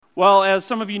Well, as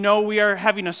some of you know, we are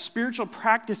having a spiritual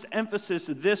practice emphasis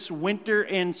this winter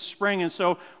and spring. And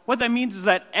so what that means is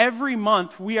that every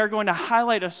month we are going to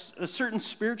highlight a certain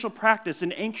spiritual practice,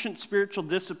 an ancient spiritual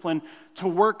discipline to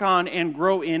work on and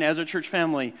grow in as a church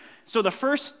family. So the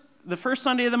first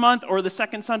Sunday of the month or the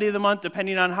second Sunday of the month,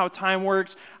 depending on how time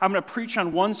works, I'm going to preach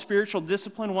on one spiritual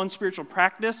discipline, one spiritual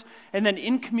practice, and then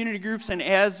in community groups and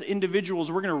as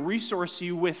individuals, we're going to resource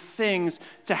you with things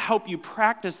to help you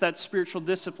practice that spiritual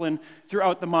discipline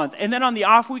throughout the month. And then on the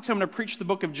off weeks, I'm going to preach the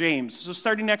book of James. So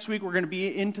starting next week, we're going to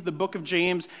be into the book of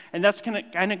James, and that's kind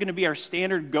of going to be our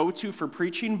standard go-to for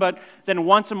preaching, but then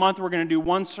once a month, we're going to do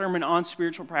one sermon on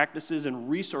spiritual practices and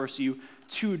resource you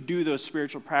to do those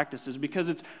spiritual practices, because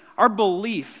it's our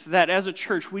belief that as a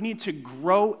church, we need to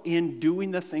grow in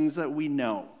doing the things that we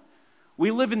know.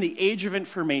 We live in the age of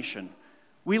information.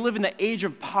 We live in the age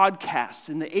of podcasts,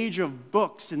 in the age of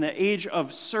books, in the age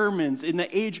of sermons, in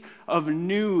the age of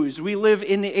news. We live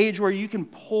in the age where you can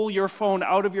pull your phone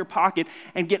out of your pocket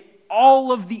and get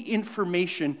all of the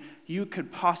information you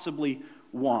could possibly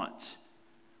want.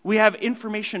 We have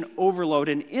information overload,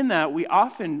 and in that, we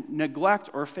often neglect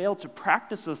or fail to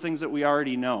practice the things that we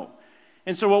already know.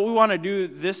 And so what we want to do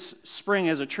this spring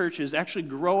as a church is actually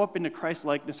grow up into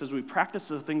Christ-likeness as we practice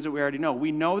the things that we already know.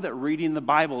 We know that reading the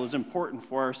Bible is important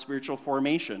for our spiritual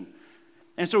formation.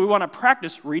 And so we want to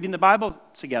practice reading the Bible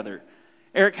together.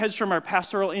 Eric Hedstrom, our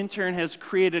pastoral intern, has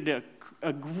created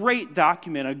a great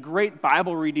document, a great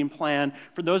Bible reading plan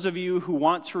for those of you who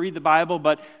want to read the Bible,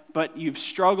 but you've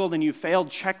struggled and you've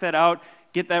failed. Check that out.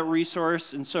 Get that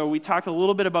resource. And so we talked a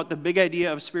little bit about the big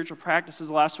idea of spiritual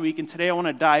practices last week, and today I want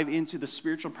to dive into the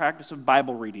spiritual practice of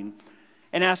Bible reading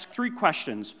and ask 3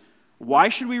 questions. Why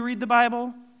should we read the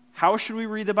Bible? How should we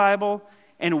read the Bible?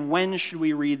 And when should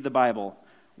we read the Bible?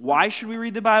 Why should we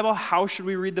read the Bible? How should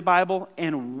we read the Bible?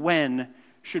 And when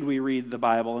should we read the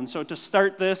Bible? And so to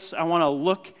start this, I want to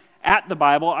look at the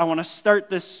Bible. I want to start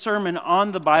this sermon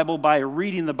on the Bible by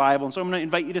reading the Bible. And so I'm going to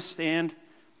invite you to stand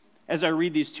as I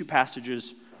read these 2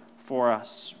 passages for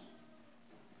us.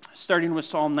 Starting with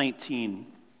Psalm 19,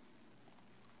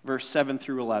 verse 7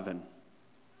 through 11.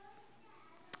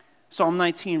 Psalm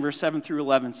 19, verse 7 through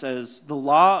 11 says, "The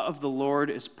law of the Lord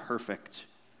is perfect,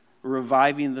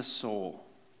 reviving the soul.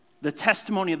 The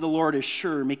testimony of the Lord is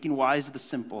sure, making wise the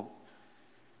simple.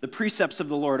 The precepts of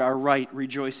the Lord are right,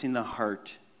 rejoicing the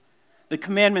heart. The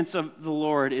commandments of the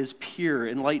Lord is pure,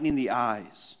 enlightening the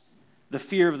eyes. The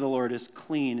fear of the Lord is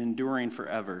clean, enduring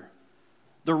forever.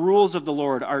 The rules of the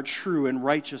Lord are true and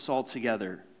righteous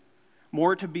altogether.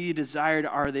 More to be desired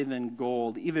are they than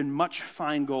gold, even much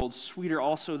fine gold, sweeter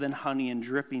also than honey and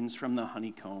drippings from the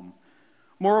honeycomb.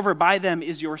 Moreover, by them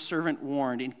is your servant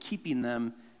warned. In keeping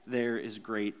them there is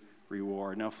great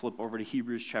reward." Now flip over to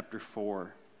Hebrews chapter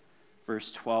 4,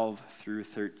 verse 12 through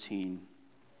 13.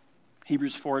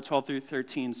 Hebrews 4, 12 through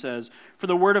 13 says, "For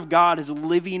the word of God is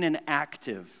living and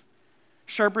active,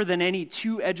 sharper than any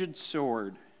two-edged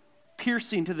sword,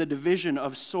 piercing to the division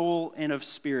of soul and of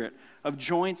spirit, of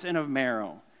joints and of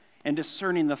marrow, and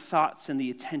discerning the thoughts and the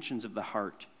intentions of the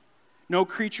heart. No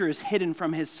creature is hidden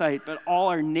from his sight, but all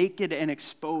are naked and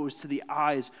exposed to the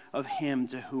eyes of him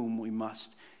to whom we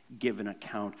must give an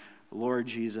account." Lord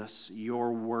Jesus,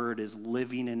 your word is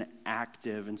living and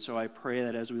active, and so I pray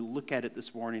that as we look at it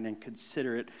this morning and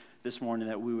consider it this morning,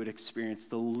 that we would experience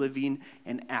the living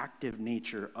and active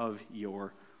nature of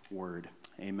your word.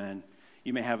 Amen.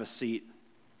 You may have a seat.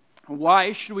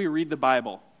 Why should we read the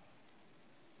Bible?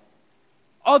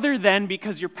 Other than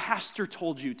because your pastor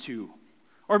told you to,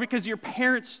 or because your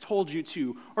parents told you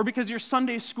to, or because your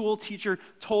Sunday school teacher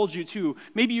told you to.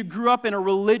 Maybe you grew up in a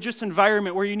religious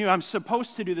environment where you knew, I'm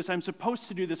supposed to do this, I'm supposed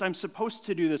to do this, I'm supposed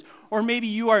to do this. Or maybe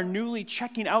you are newly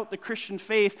checking out the Christian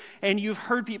faith and you've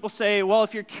heard people say, well,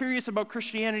 if you're curious about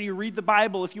Christianity, read the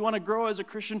Bible. If you want to grow as a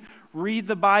Christian, read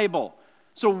the Bible.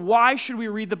 So why should we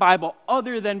read the Bible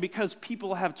other than because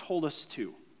people have told us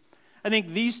to? I think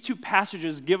these 2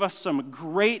 passages give us some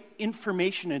great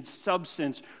information and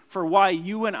substance for why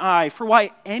you and I, for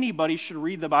why anybody should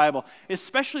read the Bible,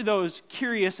 especially those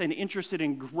curious and interested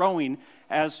in growing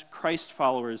as Christ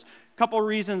followers. A couple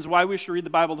reasons why we should read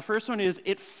the Bible. The first one is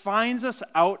it finds us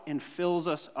out and fills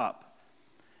us up.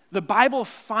 The Bible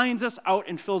finds us out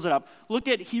and fills it up. Look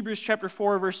at Hebrews chapter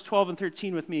 4, verse 12 and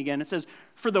 13 with me again. It says,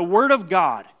 "For the word of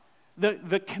God,"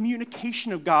 the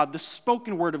communication of God, the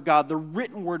spoken word of God, the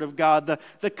written word of God,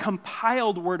 the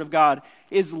compiled word of God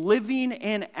is living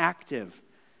and active.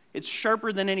 It's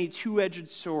sharper than any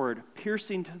two-edged sword,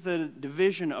 piercing to the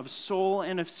division of soul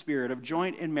and of spirit, of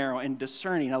joint and marrow, and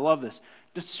discerning, I love this,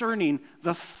 discerning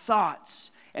the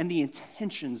thoughts and the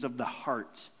intentions of the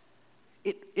heart.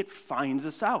 it finds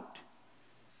us out.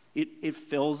 It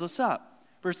fills us up.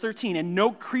 Verse 13, and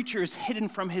no creature is hidden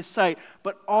from his sight,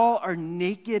 but all are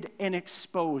naked and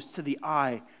exposed to the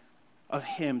eye of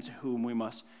him to whom we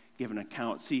must give an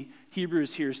account. See,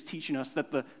 Hebrews here is teaching us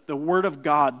that the Word of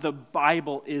God, the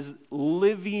Bible, is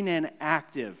living and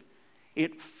active.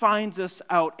 It finds us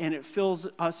out and it fills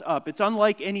us up. It's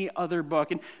unlike any other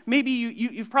book. And maybe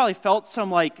you've probably felt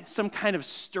some kind of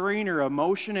stirring or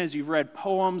emotion as you've read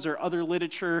poems or other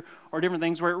literature or different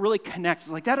things where it really connects.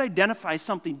 It's like that identifies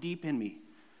something deep in me.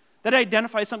 That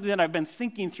identifies something that I've been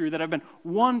thinking through, that I've been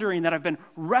wondering, that I've been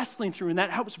wrestling through, and that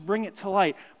helps bring it to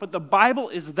light. But the Bible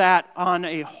is that on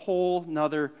a whole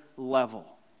nother level.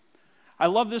 I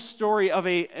love this story of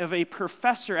a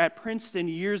professor at Princeton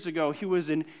years ago. He was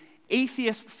an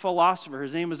atheist philosopher.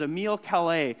 His name was Emile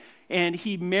Calais, and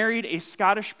he married a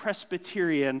Scottish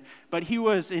Presbyterian, but he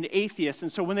was an atheist.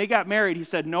 And so when they got married, he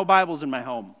said, "No Bibles in my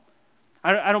home.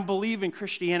 I don't believe in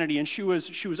Christianity." And she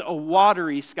was a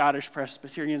watery Scottish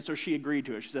Presbyterian, so she agreed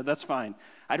to it. She said, "That's fine.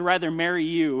 I'd rather marry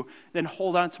you than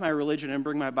hold on to my religion and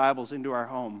bring my Bibles into our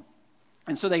home."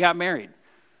 And so they got married.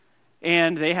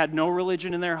 And they had no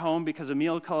religion in their home because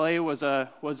Emile Calais was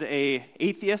a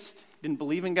atheist, didn't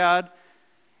believe in God.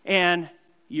 And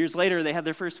years later, they had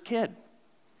their first kid.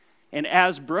 And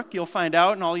as Brooke, you'll find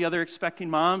out, and all the other expecting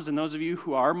moms, and those of you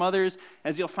who are mothers,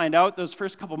 as you'll find out, those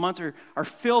first couple months are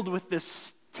filled with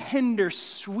this tender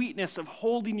sweetness of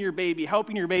holding your baby,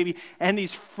 helping your baby, and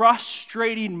these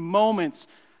frustrating moments,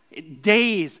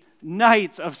 days,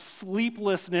 nights of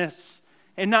sleeplessness,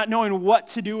 and not knowing what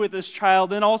to do with this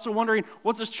child, and also wondering,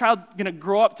 what's this child going to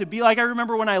grow up to be like? I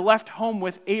remember when I left home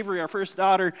with Avery, our first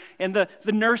daughter, and the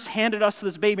nurse handed us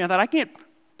this baby. I thought, I can't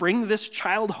bring this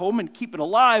child home and keep it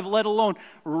alive, let alone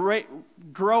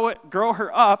grow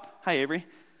her up. Hi, Avery.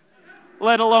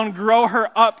 Let alone grow her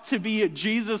up to be a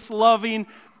Jesus-loving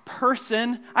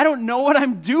person. I don't know what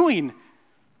I'm doing.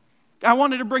 I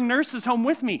wanted to bring nurses home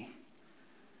with me.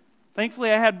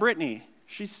 Thankfully, I had Brittany.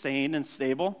 She's sane and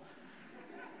stable.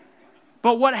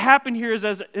 But what happened here is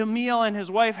as Emile and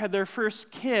his wife had their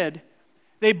first kid,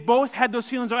 they both had those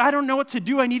feelings of, I don't know what to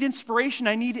do. I need inspiration.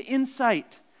 I need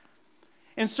insight.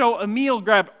 And so Emile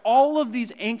grabbed all of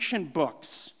these ancient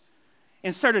books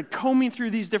and started combing through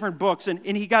these different books. And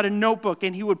he got a notebook,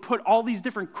 and he would put all these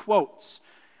different quotes,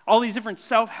 all these different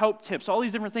self-help tips, all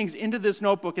these different things into this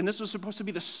notebook. And this was supposed to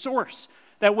be the source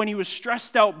that when he was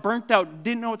stressed out, burnt out,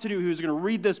 didn't know what to do, he was going to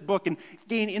read this book and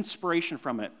gain inspiration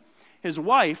from it. His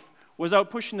wife was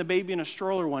out pushing the baby in a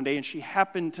stroller one day, and she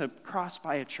happened to cross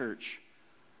by a church.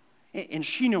 And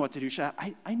she knew what to do. She said,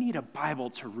 I need a Bible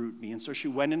to root me. And so she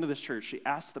went into this church. She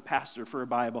asked the pastor for a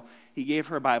Bible. He gave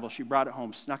her a Bible. She brought it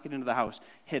home, snuck it into the house,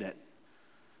 hid it.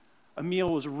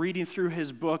 Emile was reading through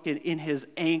his book in his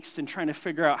angst and trying to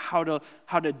figure out how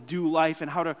to do life and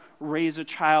how to raise a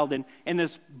child. And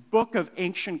this book of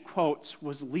ancient quotes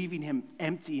was leaving him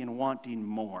empty and wanting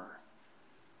more.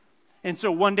 And so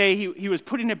one day he was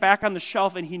putting it back on the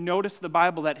shelf, and he noticed the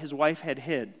Bible that his wife had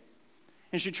hid.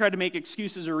 And she tried to make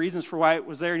excuses or reasons for why it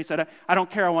was there. And he said, I don't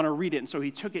care, I want to read it. And so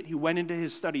he took it, he went into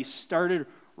his study, started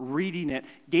reading it,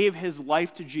 gave his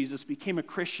life to Jesus, became a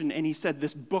Christian, and he said,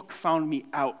 this book found me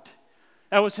out.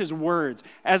 That was his words.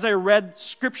 As I read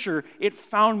Scripture, it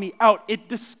found me out. It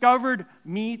discovered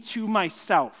me to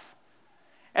myself.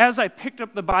 As I picked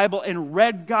up the Bible and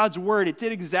read God's Word, it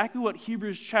did exactly what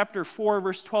Hebrews chapter 4,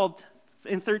 verse 12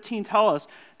 and 13 tell us,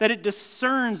 that it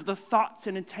discerns the thoughts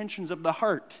and intentions of the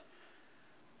heart.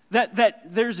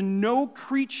 That there's no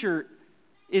creature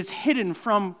is hidden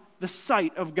from the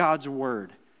sight of God's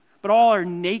Word, but all are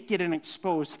naked and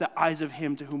exposed to the eyes of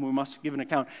Him to whom we must give an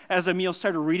account. As Emile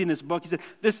started reading this book, he said,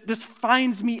 this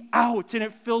finds me out and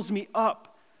it fills me up.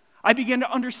 I began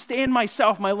to understand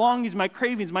myself, my longings, my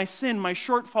cravings, my sin, my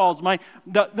shortfalls,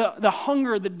 the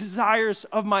hunger, the desires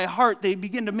of my heart. They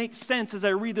begin to make sense as I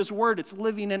read this Word. It's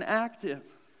living and active.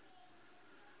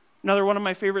 Another one of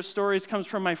my favorite stories comes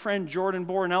from my friend Jordan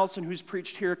Bohr-Nelson, who's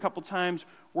preached here a couple times,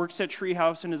 works at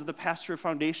Treehouse, and is the pastor of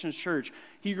Foundations Church.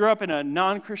 He grew up in a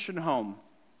non-Christian home,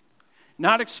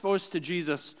 not exposed to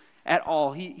Jesus at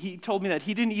all. He told me that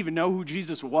he didn't even know who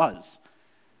Jesus was.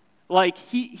 Like,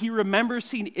 he remembers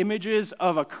seeing images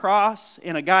of a cross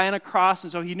and a guy on a cross,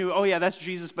 and so he knew, oh yeah, that's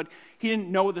Jesus, but he didn't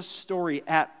know the story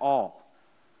at all.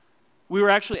 We were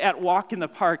actually at Walk in the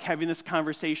Park having this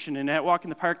conversation, and at Walk in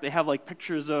the Park, they have like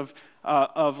pictures of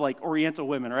like Oriental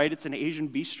women, right? It's an Asian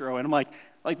bistro, and I'm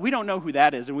like we don't know who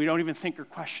that is, and we don't even think or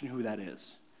question who that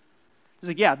is. He's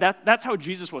like, yeah, that's how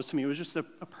Jesus was to me. It was just a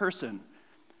person.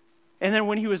 And then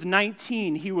when he was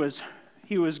 19, he was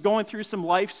going through some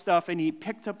life stuff, and he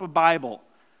picked up a Bible,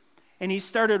 and he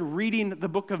started reading the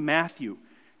book of Matthew.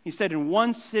 He said in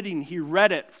one sitting, he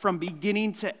read it from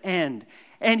beginning to end,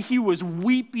 and he was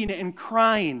weeping and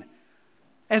crying.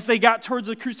 As they got towards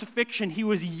the crucifixion, he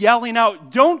was yelling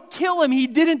out, "Don't kill him, he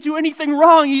didn't do anything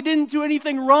wrong, he didn't do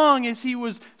anything wrong," as he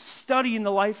was studying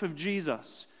the life of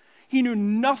Jesus. He knew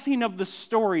nothing of the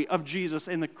story of Jesus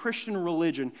and the Christian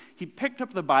religion. He picked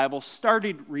up the Bible,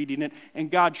 started reading it,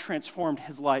 and God transformed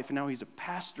his life. And now he's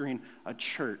pastoring a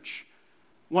church.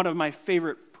 One of my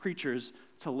favorite preachers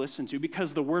to listen to,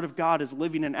 because the Word of God is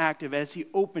living and active. As he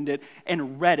opened it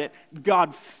and read it,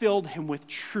 God filled him with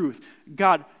truth.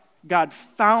 God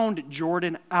found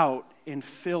Jordan out and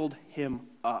filled him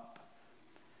up.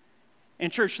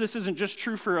 And church, this isn't just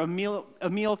true for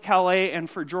Emil Calais and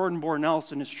for Jordan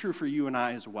Bornelson, it's true for you and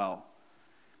I as well.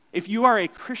 If you are a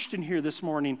Christian here this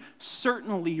morning,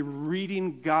 certainly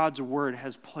reading God's Word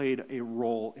has played a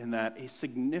role in that, a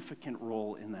significant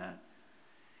role in that.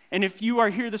 And if you are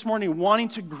here this morning wanting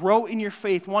to grow in your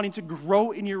faith, wanting to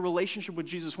grow in your relationship with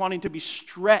Jesus, wanting to be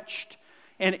stretched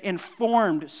and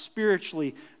informed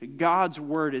spiritually, God's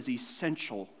Word is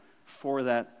essential for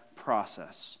that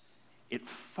process. It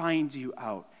finds you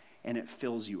out and it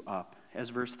fills you up. As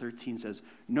verse 13 says,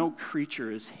 no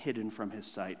creature is hidden from his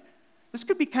sight. This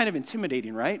could be kind of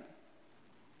intimidating, right?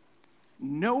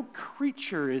 No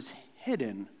creature is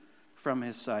hidden from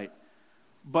his sight,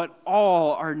 but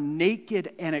all are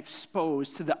naked and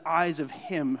exposed to the eyes of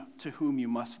him to whom you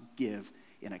must give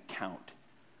an account.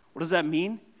 What does that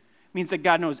mean? It means that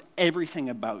God knows everything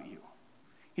about you.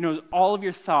 He knows all of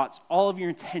your thoughts, all of your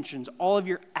intentions, all of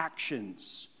your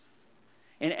actions.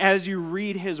 And as you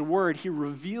read his word, he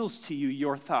reveals to you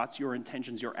your thoughts, your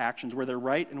intentions, your actions, where they're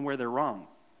right and where they're wrong.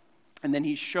 And then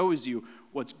he shows you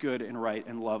what's good and right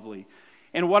and lovely.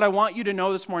 And what I want you to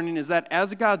know this morning is that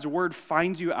as God's word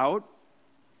finds you out,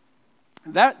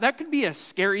 that could be a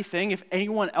scary thing if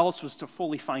anyone else was to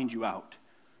fully find you out.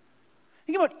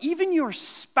 Think about even your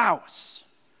spouse.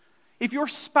 If your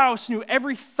spouse knew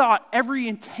every thought, every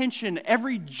intention,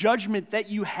 every judgment that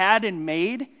you had and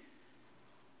made,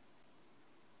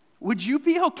 would you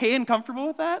be okay and comfortable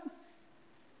with that?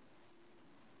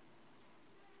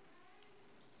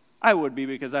 I would be,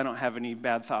 because I don't have any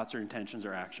bad thoughts or intentions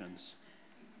or actions.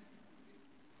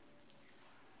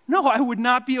 No, I would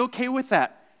not be okay with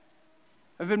that.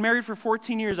 I've been married for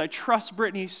 14 years. I trust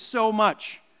Brittany so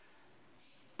much.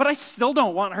 But I still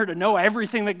don't want her to know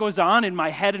everything that goes on in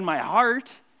my head and my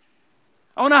heart.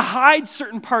 I want to hide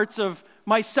certain parts of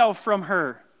myself from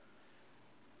her.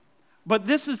 But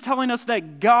this is telling us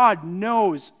that God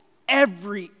knows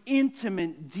every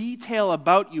intimate detail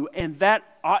about you, and that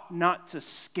ought not to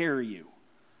scare you.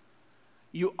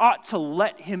 You ought to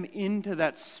let him into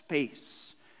that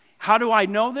space. How do I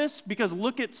know this? Because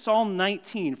look at Psalm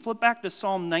 19. Flip back to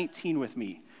Psalm 19 with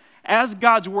me. As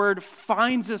God's word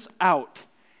finds us out,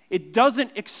 it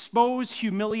doesn't expose,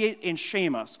 humiliate, and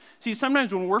shame us. See,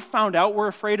 sometimes when we're found out, we're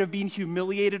afraid of being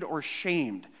humiliated or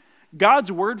shamed.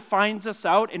 God's word finds us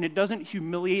out, and it doesn't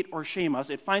humiliate or shame us.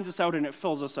 It finds us out, and it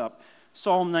fills us up.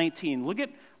 Psalm 19. Look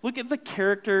at the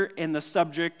character and the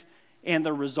subject and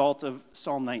the result of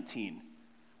Psalm 19.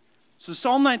 So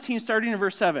Psalm 19, starting in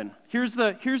verse 7. Here's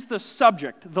the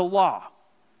subject, the law.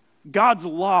 God's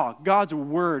law, God's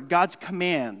word, God's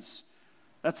commands.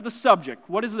 That's the subject.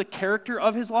 What is the character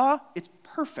of his law? It's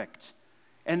perfect.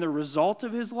 And the result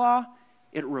of his law,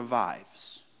 it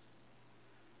revives.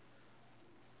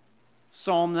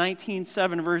 Psalm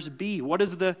 19:7, verse B. What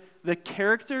is the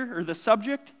character or the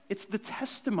subject? It's the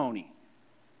testimony.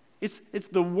 It's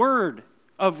the word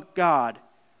of God.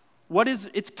 What is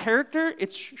its character?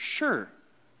 It's sure.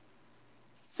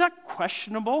 It's not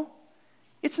questionable.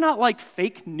 It's not like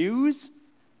fake news.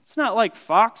 It's not like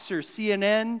Fox or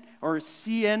CNN or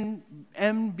CNBC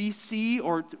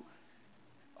or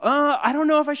I don't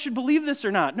know if I should believe this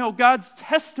or not. No, God's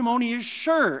testimony is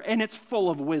sure, and it's full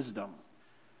of wisdom.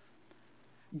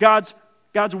 God's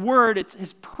word, it's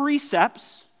his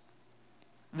precepts,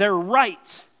 they're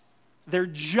right, they're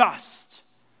just,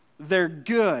 they're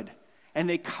good, and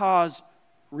they cause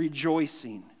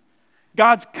rejoicing.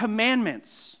 God's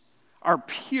commandments are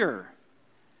pure,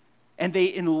 and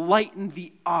they enlighten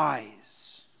the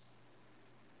eyes.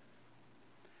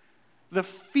 The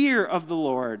fear of the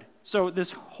Lord, so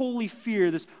this holy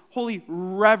fear, this holy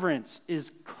reverence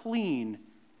is clean,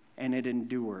 and it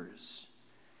endures.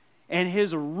 And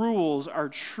his rules are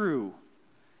true,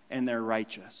 and they're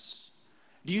righteous.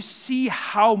 Do you see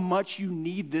how much you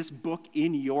need this book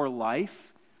in your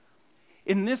life?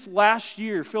 In this last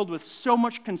year, filled with so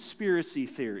much conspiracy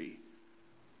theory,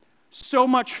 so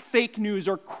much fake news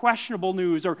or questionable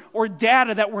news or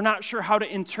data that we're not sure how to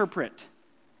interpret,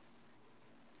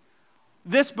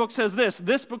 This book says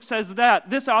this book says that,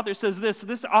 this author says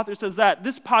this author says that,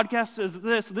 this podcast says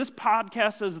this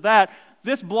podcast says that,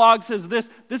 this blog says this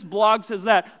blog says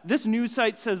that, this news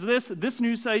site says this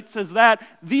news site says that,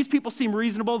 these people seem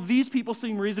reasonable, these people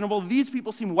seem reasonable, these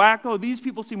people seem wacko, these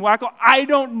people seem wacko. I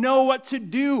don't know what to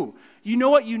do. You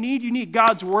know what you need? You need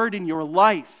God's word in your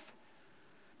life.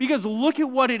 Because look at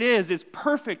what it is. It's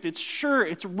perfect, it's sure,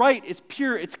 it's right, it's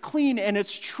pure, it's clean, and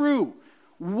it's true.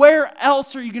 Where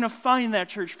else are you going to find that,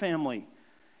 church family?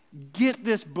 Get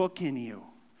this book in you.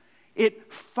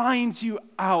 It finds you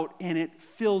out and it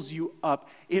fills you up.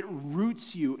 It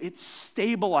roots you. It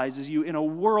stabilizes you in a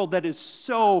world that is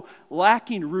so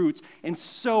lacking roots and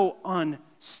so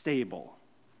unstable.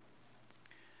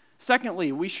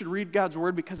 Secondly, we should read God's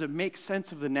word because it makes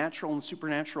sense of the natural and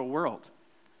supernatural world.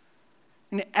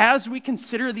 And as we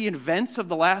consider the events of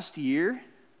the last year,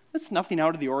 it's nothing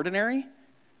out of the ordinary.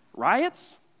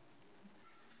 Riots?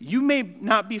 You may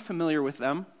not be familiar with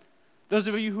them. Those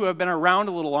of you who have been around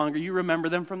a little longer, you remember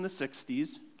them from the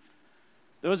 60s.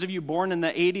 Those of you born in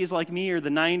the 80s like me, or the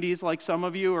 90s like some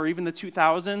of you, or even the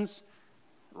 2000s,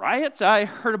 riots, I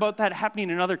heard about that happening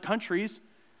in other countries.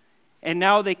 And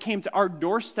now they came to our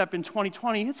doorstep in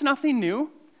 2020. It's nothing new.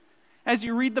 As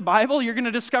you read the Bible, you're going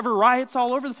to discover riots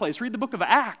all over the place. Read the book of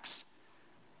Acts.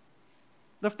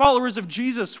 The followers of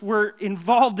Jesus were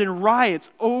involved in riots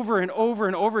over and over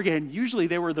and over again. Usually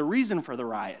they were the reason for the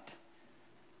riot.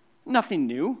 Nothing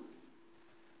new.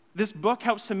 This book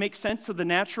helps to make sense of the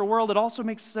natural world. It also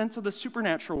makes sense of the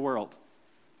supernatural world.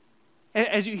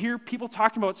 As you hear people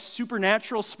talking about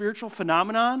supernatural, spiritual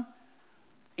phenomenon,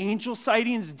 angel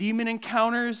sightings, demon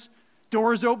encounters,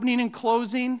 doors opening and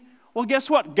closing, well, guess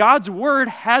what? God's word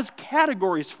has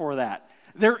categories for that.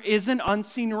 There is an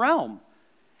unseen realm.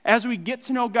 As we get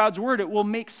to know God's word, it will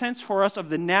make sense for us of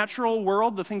the natural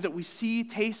world, the things that we see,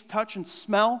 taste, touch, and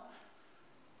smell.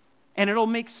 And it'll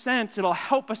make sense, it'll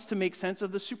help us to make sense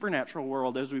of the supernatural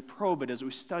world as we probe it, as we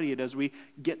study it, as we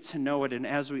get to know it, and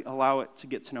as we allow it to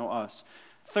get to know us.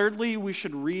 Thirdly, we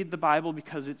should read the Bible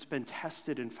because it's been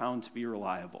tested and found to be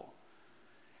reliable.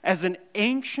 As an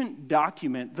ancient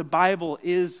document, the Bible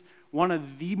is one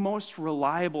of the most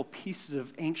reliable pieces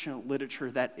of ancient literature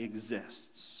that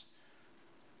exists.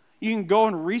 You can go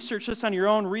and research this on your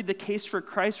own. Read The Case for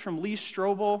Christ from Lee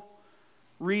Strobel.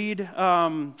 Read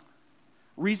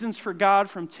Reasons for God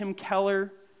from Tim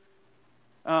Keller.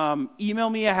 Email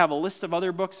me. I have a list of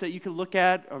other books that you could look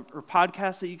at or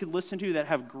podcasts that you could listen to that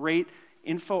have great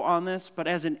info on this. But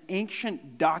as an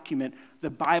ancient document, the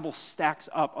Bible stacks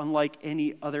up unlike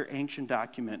any other ancient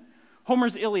document.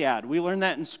 Homer's Iliad, we learned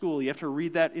that in school. You have to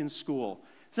read that in school.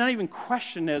 It's not even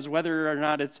questioned as whether or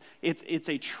not it's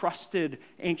a trusted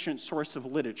ancient source of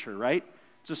literature, right?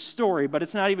 It's a story, but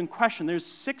it's not even questioned. There's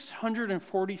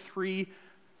 643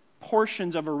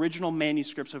 portions of original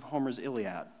manuscripts of Homer's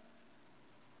Iliad.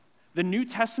 The New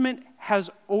Testament has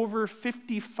over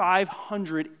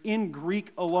 5,500 in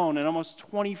Greek alone and almost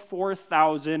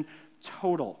 24,000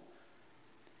 total.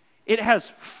 It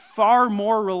has far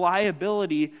more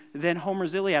reliability than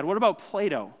Homer's Iliad. What about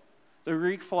Plato, the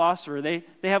Greek philosopher? They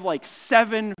have like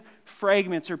 7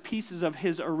 fragments or pieces of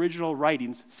his original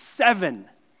writings. 7.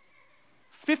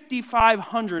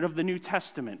 5,500 of the New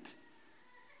Testament.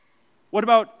 What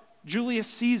about Julius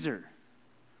Caesar?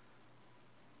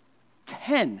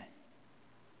 10.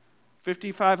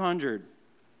 5,500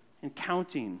 and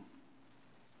counting.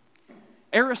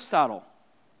 Aristotle.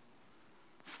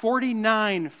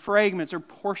 49 fragments or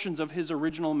portions of his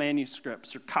original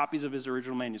manuscripts or copies of his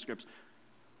original manuscripts.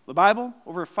 The Bible,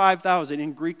 over 5,000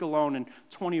 in Greek alone and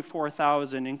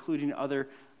 24,000 including other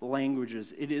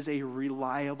languages. It is a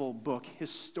reliable book.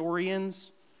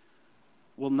 Historians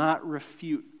will not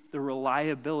refute the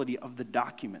reliability of the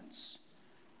documents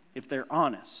if they're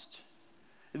honest.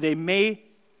 They may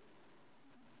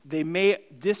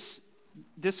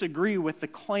disagree with the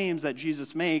claims that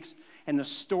Jesus makes and the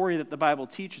story that the Bible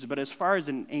teaches, but as far as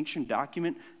an ancient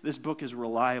document, this book is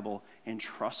reliable and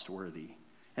trustworthy.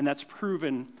 And that's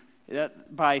proven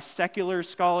by secular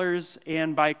scholars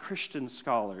and by Christian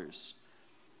scholars.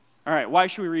 All right, why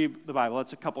should we read the Bible?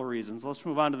 That's a couple of reasons. Let's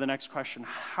move on to the next question.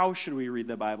 How should we read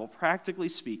the Bible? Practically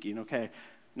speaking, okay,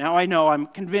 now I know I'm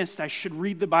convinced I should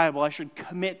read the Bible. I should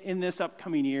commit in this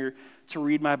upcoming year to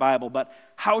read my Bible, but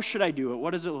how should I do it?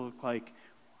 What does it look like?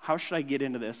 How should I get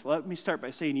into this? Let me start by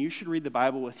saying you should read the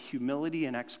Bible with humility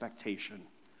and expectation.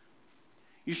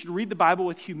 You should read the Bible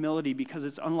with humility because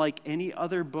it's unlike any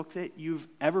other book that you've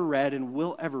ever read and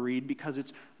will ever read because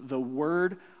it's the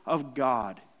Word of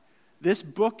God. This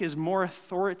book is more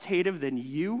authoritative than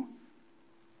you,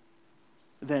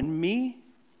 than me,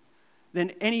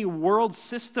 than any world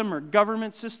system or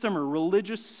government system or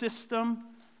religious system,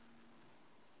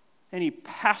 any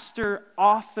pastor,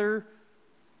 author,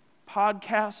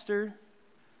 podcaster.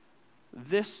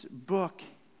 This book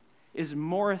is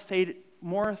more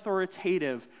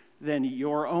authoritative than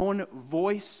your own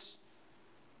voice.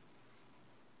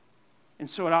 And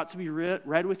so it ought to be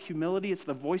read with humility. It's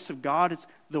the voice of God. It's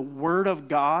the Word of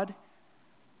God.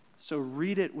 So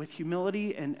read it with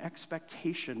humility and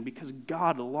expectation, because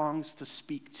God longs to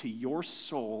speak to your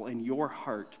soul and your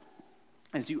heart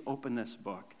as you open this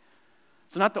book.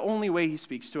 It's not the only way he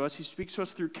speaks to us. He speaks to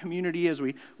us through community as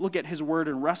we look at his word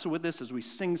and wrestle with this, as we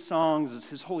sing songs, as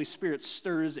his Holy Spirit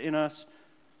stirs in us.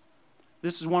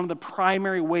 This is one of the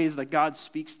primary ways that God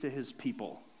speaks to his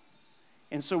people.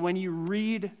 And so when you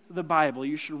read the Bible,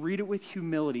 you should read it with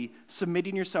humility,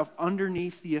 submitting yourself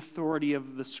underneath the authority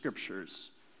of the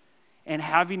Scriptures, and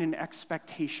having an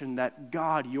expectation that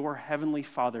God, your heavenly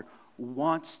Father,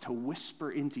 wants to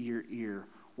whisper into your ear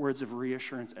words of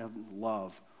reassurance and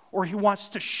love. Or he wants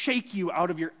to shake you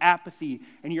out of your apathy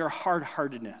and your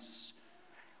hard-heartedness.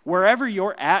 Wherever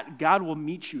you're at, God will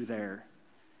meet you there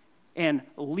and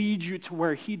lead you to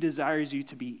where he desires you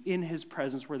to be, in his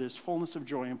presence, where there's fullness of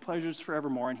joy and pleasures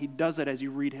forevermore. And he does it as you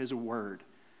read his word.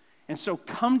 And so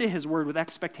come to his word with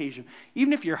expectation.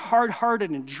 Even if you're hard-hearted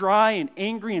and dry and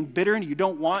angry and bitter and you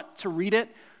don't want to read it,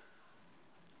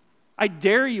 I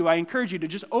dare you, I encourage you to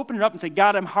just open it up and say,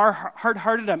 God, I'm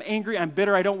hard-hearted, I'm angry, I'm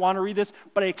bitter, I don't want to read this,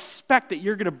 but I expect that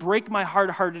you're going to break my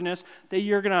hard-heartedness, that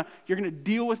you're going to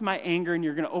deal with my anger, and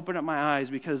you're going to open up my eyes,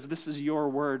 because this is your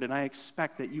word, and I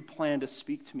expect that you plan to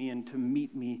speak to me and to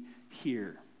meet me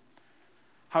here.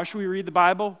 How should we read the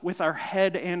Bible? With our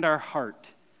head and our heart.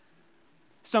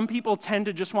 Some people tend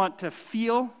to just want to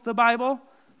feel the Bible,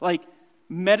 like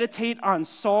meditate on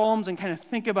Psalms and kind of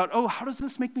think about, oh, how does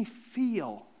this make me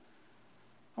feel?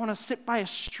 I want to sit by a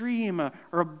stream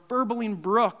or a burbling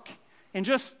brook and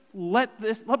just let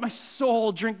my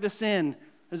soul drink this in.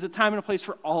 There's a time and a place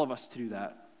for all of us to do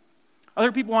that.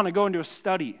 Other people want to go into a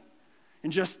study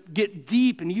and just get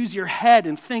deep and use your head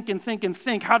and think and think and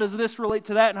think. How does this relate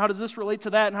to that? And how does this relate to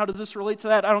that? And how does this relate to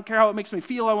that? I don't care how it makes me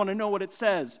feel. I want to know what it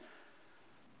says.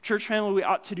 Church family, we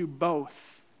ought to do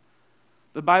both.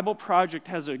 The Bible Project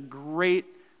has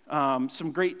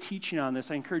some great teaching on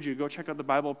this. I encourage you to go check out the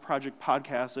Bible Project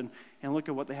podcast and look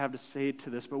at what they have to say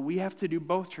to this. But we have to do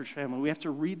both, church family. We have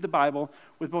to read the Bible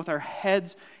with both our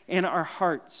heads and our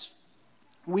hearts.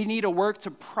 We need to work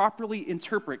to properly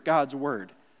interpret God's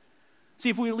word. See,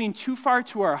 if we lean too far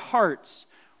to our hearts,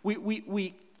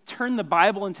 we turn the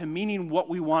Bible into meaning what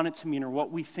we want it to mean or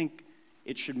what we think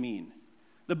it should mean.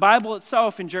 The Bible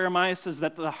itself in Jeremiah says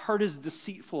that the heart is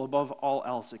deceitful above all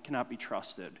else. It cannot be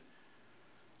trusted.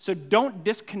 So don't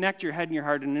disconnect your head and your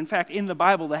heart. And in fact, in the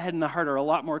Bible, the head and the heart are a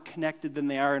lot more connected than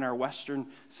they are in our Western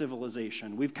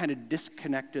civilization. We've kind of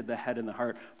disconnected the head and the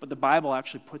heart. But the Bible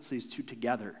actually puts these two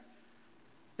together.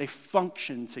 They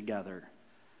function together.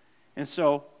 And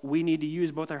so we need to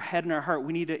use both our head and our heart.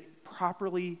 We need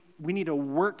to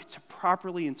work to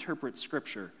properly interpret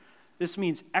Scripture. This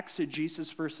means exegesis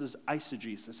versus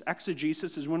eisegesis.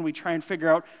 Exegesis is when we try and figure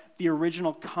out the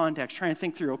original context, try and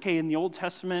think through, okay, in the Old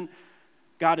Testament,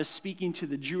 God is speaking to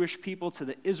the Jewish people, to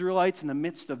the Israelites in the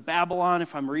midst of Babylon.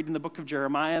 If I'm reading the book of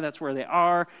Jeremiah, that's where they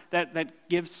are. That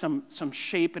gives some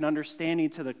shape and understanding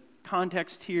to the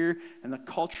context here and the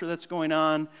culture that's going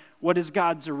on. What is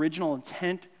God's original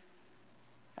intent?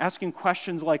 Asking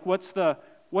questions like, what's the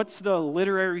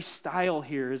literary style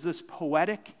here? Is this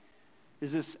poetic?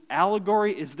 Is this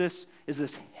allegory? Is this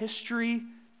history?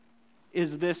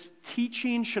 Is this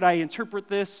teaching? Should I interpret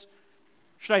this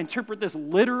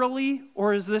literally,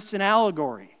 or is this an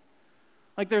allegory?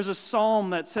 Like there's a psalm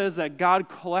that says that God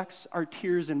collects our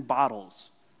tears in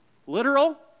bottles.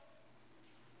 Literal?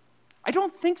 I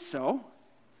don't think so.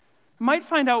 We might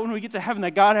find out when we get to heaven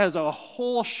that God has a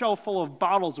whole shelf full of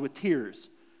bottles with tears.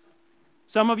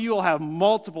 Some of you will have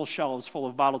multiple shelves full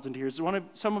of bottles and tears.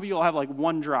 Some of you will have like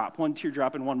one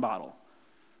teardrop in one bottle.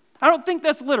 I don't think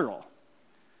that's literal.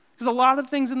 Because a lot of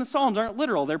things in the Psalms aren't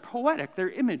literal. They're poetic. They're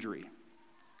imagery.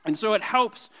 And so it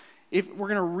helps, if we're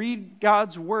going to read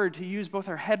God's word, to use both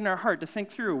our head and our heart to think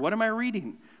through, what am I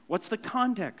reading? What's the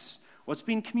context? What's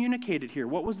being communicated here?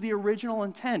 What was the original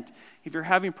intent? If you're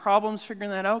having problems figuring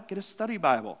that out, get a study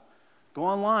Bible. Go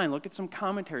online, look at some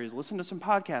commentaries, listen to some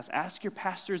podcasts, ask your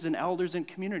pastors and elders and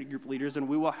community group leaders, and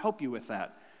we will help you with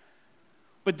that.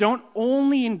 But don't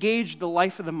only engage the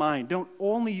life of the mind. Don't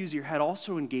only use your head,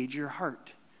 also engage your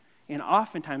heart. And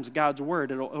oftentimes God's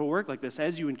word, it'll work like this.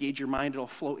 As you engage your mind, it'll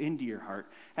flow into your heart.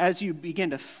 As you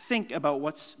begin to think about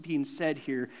what's being said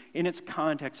here in its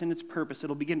context, in its purpose,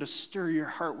 it'll begin to stir your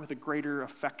heart with a greater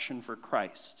affection for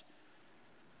Christ.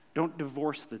 Don't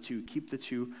divorce the two. Keep the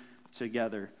two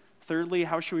together. Thirdly,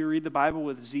 how should we read the Bible?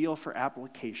 With zeal for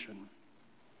application.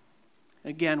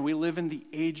 Again, we live in the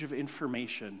age of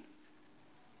information.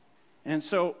 And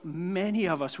so many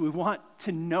of us, we want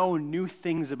to know new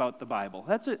things about the Bible.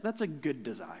 That's a good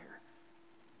desire.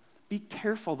 Be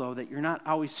careful, though, that you're not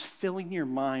always filling your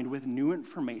mind with new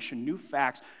information, new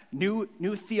facts, new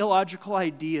theological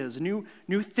ideas, new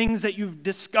things that you've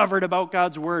discovered about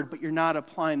God's word, but you're not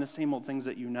applying the same old things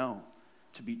that you know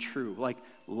to be true, like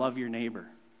love your neighbor,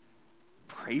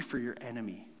 pray for your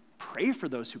enemy, pray for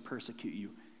those who persecute you,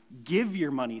 give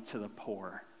your money to the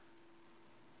poor.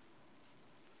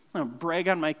 I'm going to brag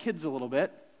on my kids a little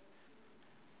bit.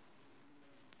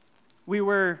 We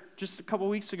were, just a couple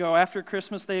weeks ago, after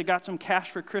Christmas, they had got some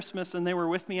cash for Christmas, and they were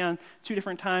with me on 2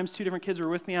 different times. 2 different kids were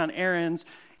with me on errands,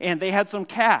 and they had some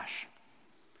cash.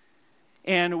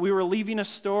 And we were leaving a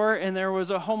store, and there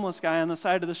was a homeless guy on the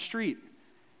side of the street.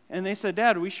 And they said,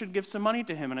 "Dad, we should give some money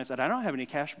to him." And I said, "I don't have any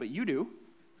cash, but you do."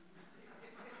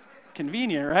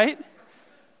 Convenient, right?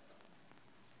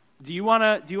 Do you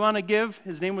want to give?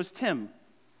 His name was Tim.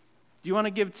 Do you want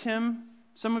to give Tim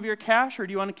some of your cash, or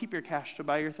do you want to keep your cash to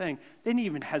buy your thing? They didn't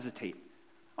even hesitate.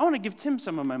 I want to give Tim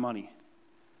some of my money.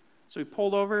 So we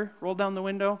pulled over, rolled down the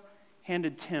window,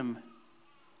 handed Tim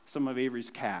some of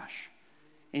Avery's cash.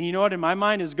 And you know what in my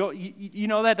mind is, you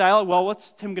know that dialogue, well,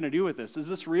 what's Tim going to do with this? Is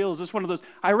this real? Is this one of those?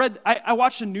 I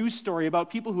watched a news story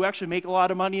about people who actually make a lot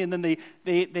of money, and then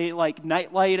they like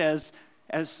nightlight as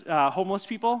homeless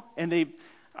people, and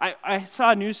I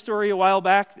saw a news story a while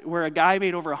back where a guy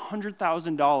made over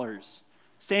 $100,000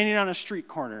 standing on a street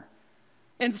corner.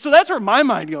 And so that's where my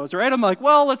mind goes, right? I'm like,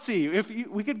 well, let's see.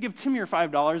 We could give Tim your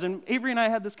 $5, and Avery and I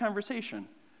had this conversation.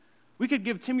 We could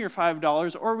give Tim your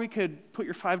 $5, or we could put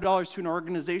your $5 to an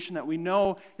organization that we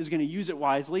know is going to use it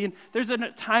wisely. And there's a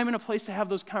time and a place to have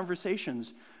those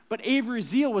conversations. But Avery's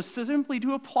zeal was simply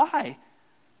to apply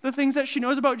the things that she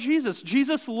knows about Jesus.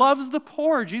 Jesus loves the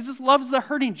poor. Jesus loves the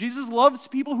hurting. Jesus loves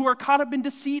people who are caught up in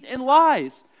deceit and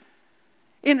lies.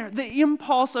 In the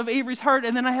impulse of Avery's heart,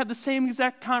 and then I had the same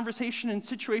exact conversation and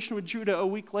situation with Judah a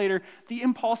week later, the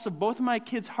impulse of both of my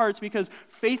kids' hearts, because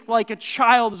faith like a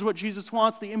child is what Jesus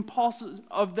wants, the impulse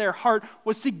of their heart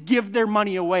was to give their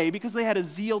money away because they had a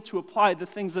zeal to apply the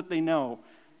things that they know.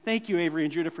 Thank you, Avery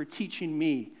and Judah, for teaching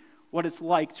me what it's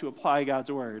like to apply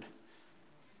God's word.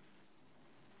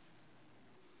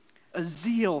 A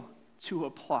zeal to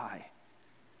apply.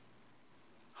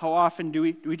 How often do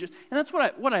we just, and that's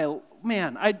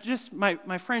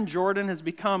my friend Jordan has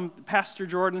become, Pastor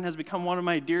Jordan has become one of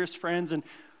my dearest friends, and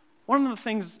one of the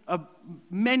things,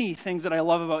 many things that I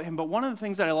love about him, but one of the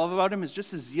things that I love about him is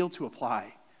just his zeal to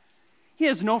apply. He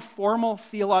has no formal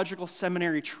theological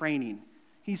seminary training.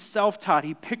 He's self-taught.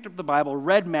 He picked up the Bible,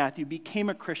 read Matthew, became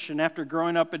a Christian after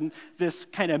growing up in this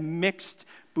kind of mixed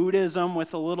Buddhism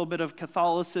with a little bit of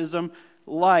Catholicism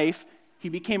life. He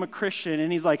became a Christian,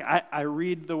 and he's like, I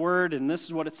read the word, and this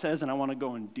is what it says, and I want to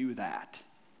go and do that.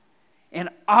 And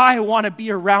I want to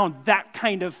be around that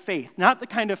kind of faith, not the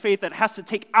kind of faith that has to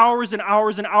take hours and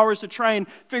hours and hours to try and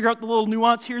figure out the little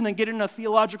nuance here and then get in a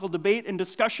theological debate and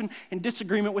discussion and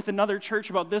disagreement with another church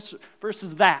about this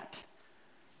versus that.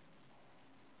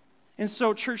 And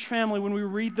so, church family, when we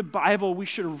read the Bible, we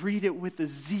should read it with a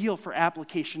zeal for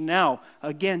application. Now,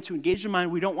 again, to engage the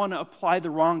mind, we don't want to apply the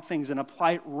wrong things and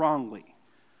apply it wrongly.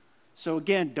 So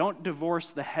again, don't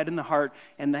divorce the head and the heart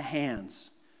and the hands.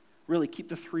 Really keep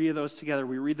the three of those together.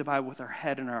 We read the Bible with our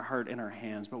head and our heart and our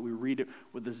hands, but we read it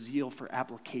with a zeal for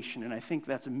application. And I think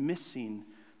that's missing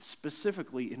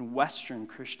specifically in Western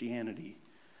Christianity.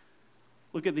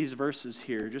 Look at these verses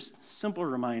here, just simple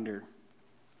reminder.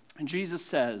 And Jesus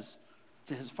says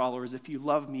to his followers, if you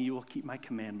love me, you will keep my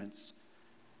commandments.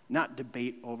 Not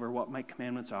debate over what my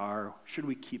commandments are. Should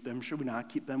we keep them? Should we not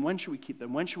keep them? When should we keep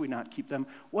them? When should we not keep them?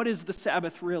 What is the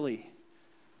Sabbath really?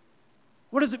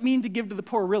 What does it mean to give to the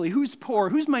poor really? Who's poor?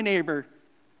 Who's my neighbor?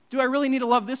 Do I really need to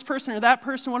love this person or that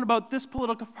person? What about this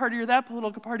political party or that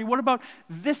political party? What about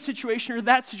this situation or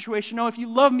that situation? No, if you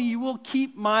love me, you will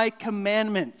keep my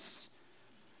commandments.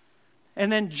 And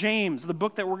then James, the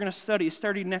book that we're going to study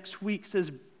starting next week,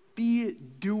 says, be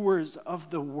doers of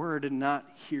the word and not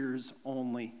hearers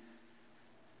only.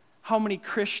 How many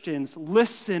Christians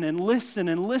listen and listen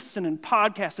and listen and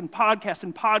podcast and podcast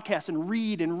and podcast and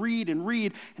read and read and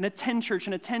read and attend church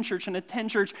and attend church and attend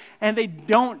church, and they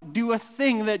don't do a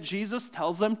thing that Jesus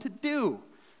tells them to do.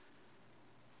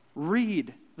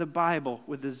 Read the Bible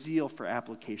with a zeal for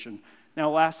application.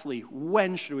 Now, lastly,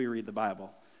 when should we read the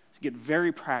Bible? To get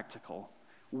very practical,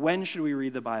 when should we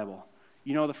read the Bible?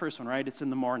 You know the first one, right? It's in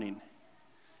the morning.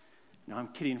 No, I'm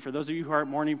kidding. For those of you who aren't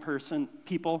morning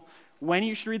people, when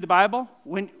you should read the Bible,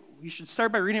 when you should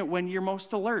start by reading it when you're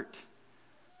most alert.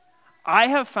 I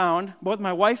have found, both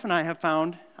my wife and I have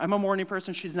found, I'm a morning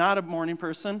person, she's not a morning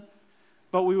person,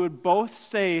 but we would both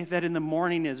say that in the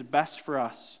morning is best for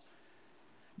us.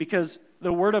 Because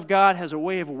the Word of God has a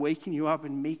way of waking you up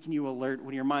and making you alert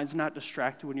when your mind's not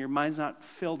distracted, when your mind's not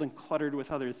filled and cluttered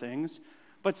with other things.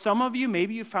 But some of you,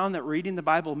 maybe you found that reading the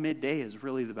Bible midday is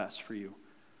really the best for you.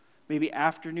 Maybe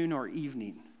afternoon or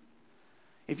evening.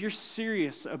 If you're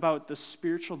serious about the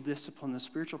spiritual discipline, the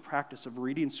spiritual practice of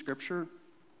reading Scripture,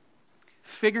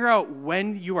 figure out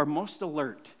when you are most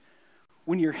alert,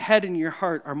 when your head and your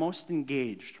heart are most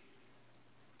engaged,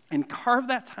 and carve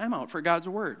that time out for God's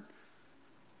Word.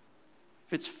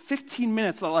 If it's 15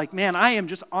 minutes, like, man, I am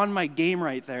just on my game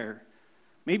right there,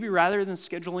 maybe rather than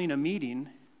scheduling a meeting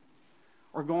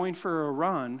or going for a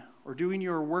run or doing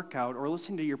your workout or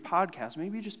listening to your podcast,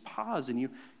 maybe you just pause and you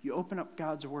open up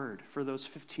God's Word for those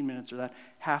 15 minutes or that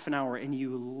half an hour, and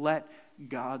you let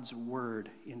God's Word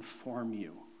inform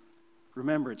you.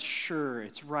 Remember, it's sure,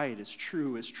 it's right, it's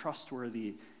true, it's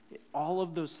trustworthy. All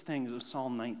of those things of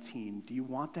Psalm 19. Do you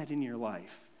want that in your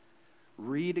life?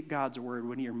 Read God's Word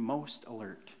when you're most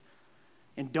alert.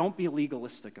 And don't be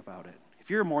legalistic about it. If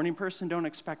you're a morning person, don't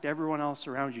expect everyone else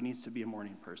around you needs to be a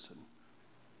morning person.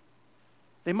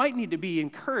 They might need to be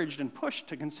encouraged and pushed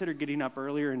to consider getting up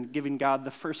earlier and giving God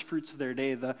the first fruits of their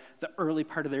day, the early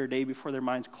part of their day before their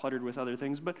mind's cluttered with other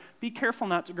things. But be careful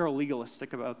not to grow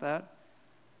legalistic about that.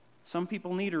 Some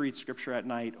people need to read Scripture at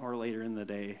night or later in the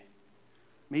day.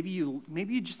 Maybe you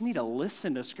just need to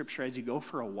listen to Scripture as you go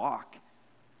for a walk.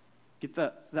 Get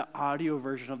the audio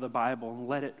version of the Bible and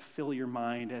let it fill your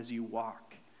mind as you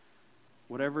walk.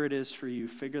 Whatever it is for you,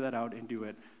 figure that out and do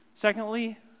it.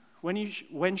 Secondly,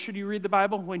 when should you read the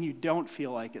Bible? When you don't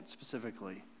feel like it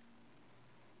specifically.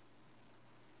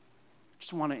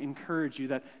 Just want to encourage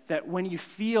you that when you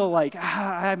feel like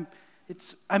I'm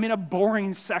in a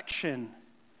boring section,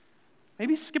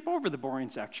 maybe skip over the boring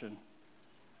section.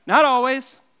 Not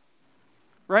always,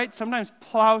 right? Sometimes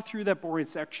plow through that boring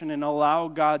section and allow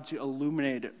God to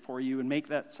illuminate it for you and make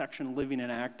that section living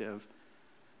and active.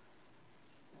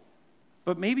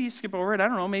 But maybe you skip over it. I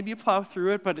don't know. Maybe you plow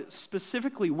through it. But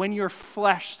specifically when your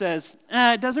flesh says,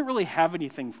 it doesn't really have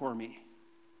anything for me.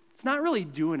 It's not really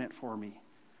doing it for me.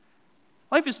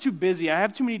 Life is too busy. I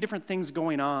have too many different things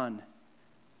going on.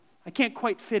 I can't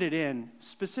quite fit it in.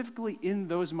 Specifically in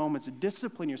those moments,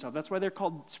 discipline yourself. That's why they're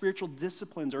called spiritual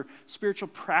disciplines or spiritual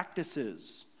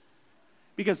practices.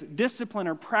 Because discipline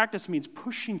or practice means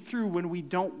pushing through when we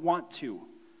don't want to.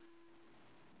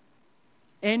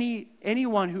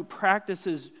 Anyone who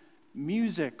practices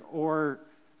music or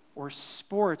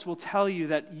sports will tell you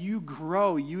that you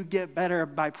grow, you get better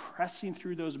by pressing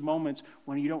through those moments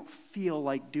when you don't feel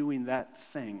like doing that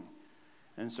thing.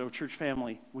 And so, church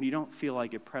family, when you don't feel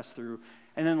like it, press through.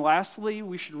 And then lastly,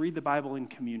 we should read the Bible in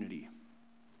community.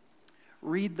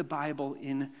 Read the Bible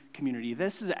in community.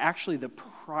 This is actually the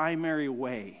primary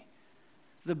way,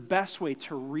 the best way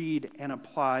to read and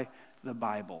apply the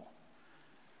Bible.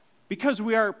 Because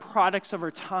we are products of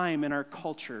our time and our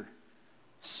culture,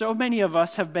 so many of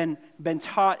us have been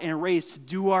taught and raised to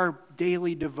do our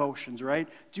daily devotions, right?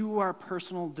 Do our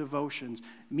personal devotions.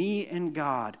 Me and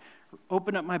God.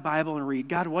 Open up my Bible and read.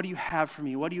 God, what do you have for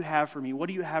me? What do you have for me? What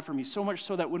do you have for me? So much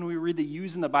so that when we read the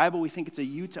yous in the Bible, we think it's a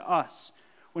you to us.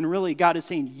 When really God is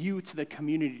saying you to the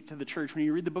community, to the church. When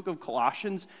you read the book of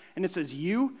Colossians and it says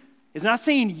you, it's not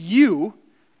saying you,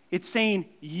 it's saying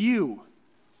you.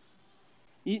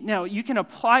 Now, you can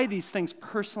apply these things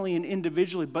personally and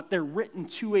individually, but they're written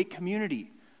to a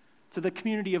community, to the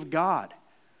community of God.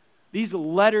 These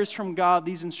letters from God,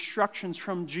 these instructions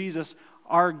from Jesus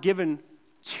are given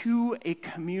to a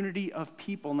community of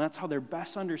people, and that's how they're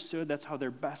best understood, that's how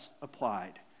they're best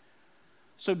applied.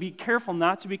 So be careful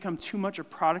not to become too much a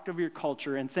product of your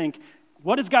culture and think,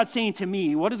 what is God saying to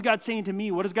me? What is God saying to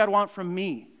me? What does God want from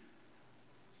me?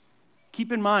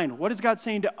 Keep in mind, what is God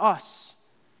saying to us?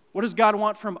 What does God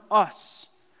want from us?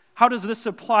 How does this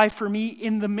apply for me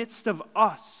in the midst of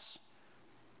us?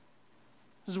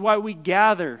 This is why we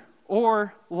gather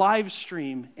or live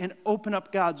stream and open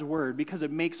up God's Word, because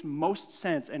it makes most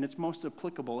sense and it's most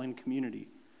applicable in community.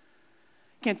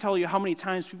 I can't tell you how many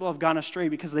times people have gone astray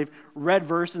because they've read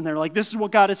verse and they're like, this is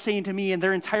what God is saying to me, and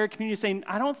their entire community is saying,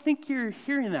 I don't think you're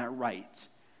hearing that right.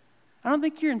 I don't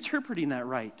think you're interpreting that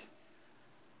right.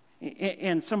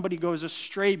 and somebody goes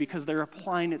astray because they're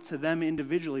applying it to them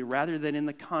individually rather than in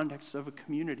the context of a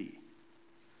community.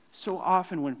 So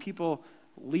often when people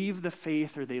leave the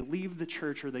faith or they leave the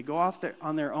church or they go off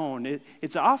on their own,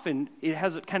 it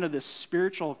has kind of this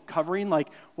spiritual covering, like,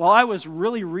 well, I was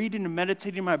really reading and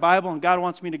meditating my Bible and God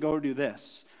wants me to go do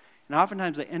this. And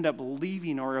oftentimes they end up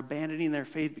leaving or abandoning their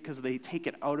faith because they take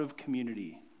it out of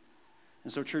community.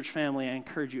 And so, church family, I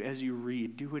encourage you as you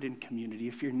read, do it in community.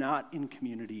 If you're not in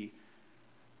community,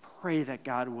 pray that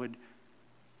God would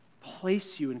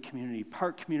place you in community.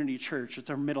 Park Community Church, it's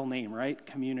our middle name, right?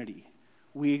 Community.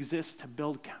 We exist to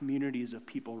build communities of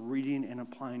people reading and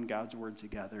applying God's word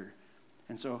together.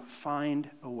 And so find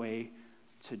a way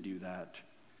to do that.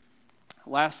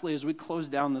 Lastly, as we close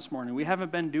down this morning, we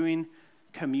haven't been doing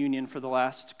communion for the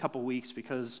last couple weeks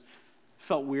because it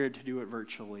felt weird to do it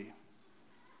virtually.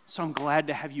 So I'm glad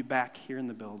to have you back here in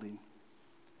the building.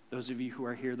 Those of you who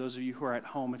are here, those of you who are at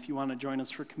home, if you want to join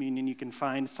us for communion, you can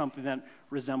find something that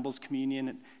resembles communion.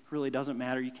 It really doesn't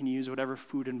matter. You can use whatever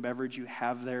food and beverage you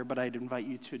have there, but I'd invite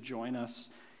you to join us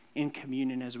in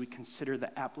communion as we consider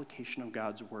the application of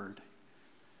God's word.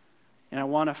 And I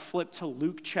want to flip to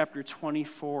Luke chapter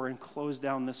 24 and close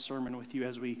down this sermon with you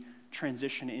as we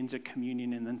transition into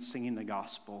communion and then singing the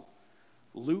gospel.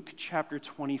 Luke chapter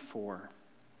 24.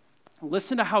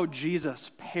 Listen to how Jesus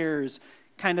pairs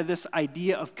kind of this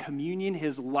idea of communion,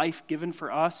 his life given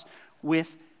for us,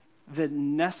 with the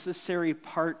necessary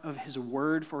part of his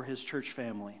word for his church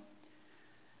family.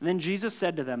 And then Jesus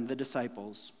said to them, the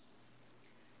disciples,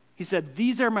 he said,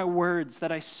 "These are my words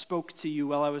that I spoke to you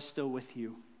while I was still with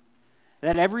you,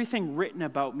 that everything written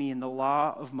about me in the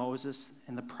law of Moses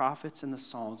and the prophets and the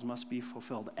Psalms must be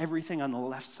fulfilled." Everything on the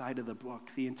left side of the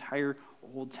book, the entire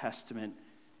Old Testament,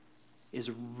 is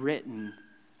written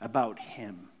about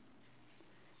him.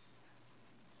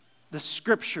 The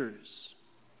scriptures,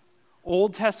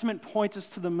 Old Testament points us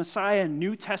to the Messiah.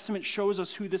 New Testament shows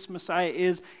us who this Messiah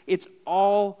is. It's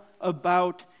all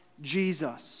about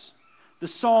Jesus. The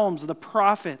Psalms, the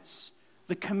prophets,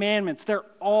 the commandments, they're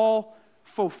all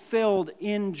fulfilled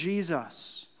in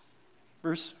Jesus.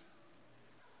 Verse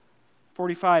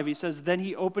 45, he says, "Then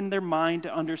he opened their mind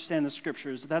to understand the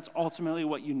scriptures." That's ultimately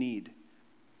what you need.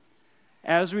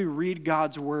 As we read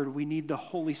God's word, we need the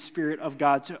Holy Spirit of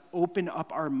God to open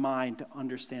up our mind to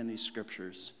understand these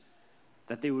scriptures,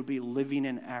 that they would be living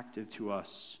and active to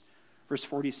us. Verse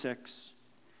 46,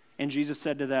 "And Jesus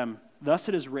said to them, 'Thus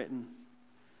it is written,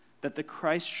 that the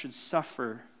Christ should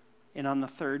suffer and on the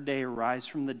third day rise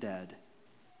from the dead,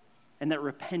 and that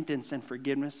repentance and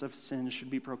forgiveness of sins should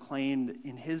be proclaimed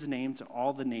in his name to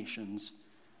all the nations,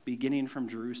 beginning from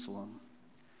Jerusalem.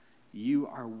 You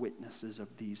are witnesses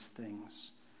of these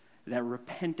things, that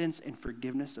repentance and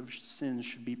forgiveness of sins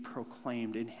should be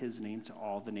proclaimed in his name to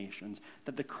all the nations,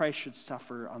 that the Christ should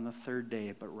suffer on the third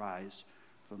day but rise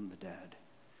from the dead.'"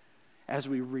 As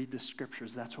we read the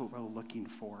scriptures, that's what we're looking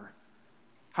for.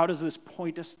 How does this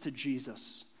point us to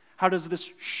Jesus? How does this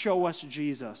show us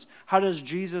Jesus? How does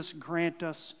Jesus grant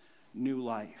us new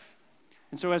life?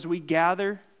 And so as we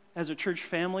gather as a church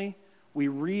family, we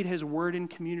read his word in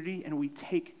community and we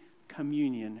take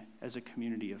communion as a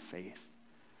community of faith.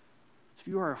 If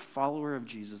you are a follower of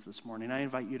Jesus this morning, I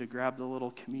invite you to grab the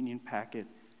little communion packet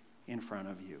in front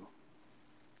of you.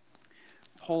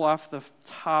 Pull off the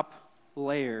top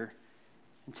layer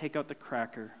and take out the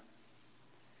cracker,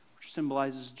 which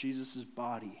symbolizes Jesus'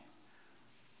 body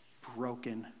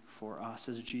broken for us,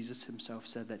 as Jesus himself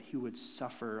said that he would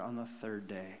suffer on the third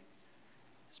day.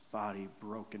 His body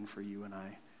broken for you and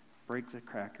I. Break the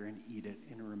cracker and eat it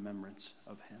in remembrance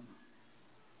of him.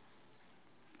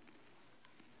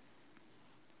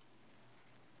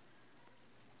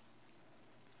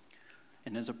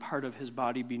 And as a part of his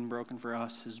body being broken for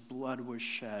us, his blood was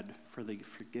shed for the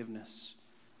forgiveness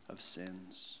of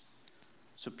sins.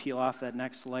 So peel off that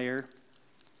next layer,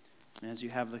 and as you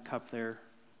have the cup there,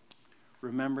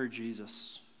 remember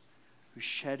Jesus, who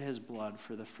shed his blood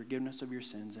for the forgiveness of your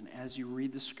sins. And as you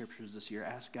read the scriptures this year,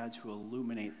 ask God to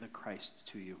illuminate the Christ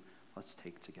to you. Let's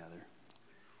take together.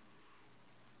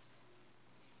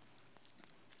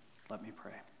 Let me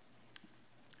pray.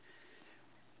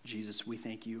 Jesus, we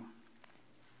thank you.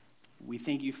 We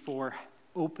thank you for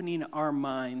opening our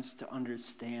minds to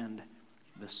understand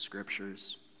the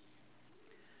scriptures.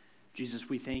 Jesus,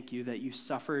 we thank you that you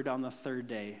suffered on the third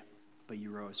day, but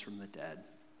you rose from the dead.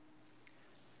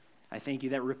 I thank you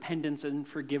that repentance and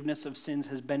forgiveness of sins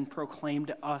has been proclaimed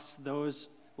to us, those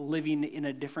living in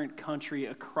a different country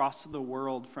across the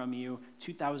world from you,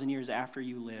 2,000 years after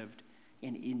you lived,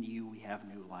 and in you we have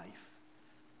new life.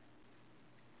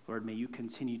 Lord, may you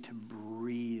continue to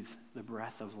breathe the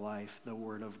breath of life, the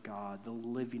word of God, the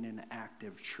living and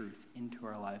active truth into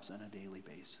our lives on a daily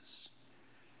basis.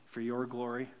 For your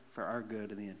glory, for our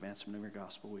good, and the advancement of your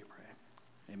gospel, we pray.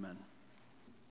 Amen.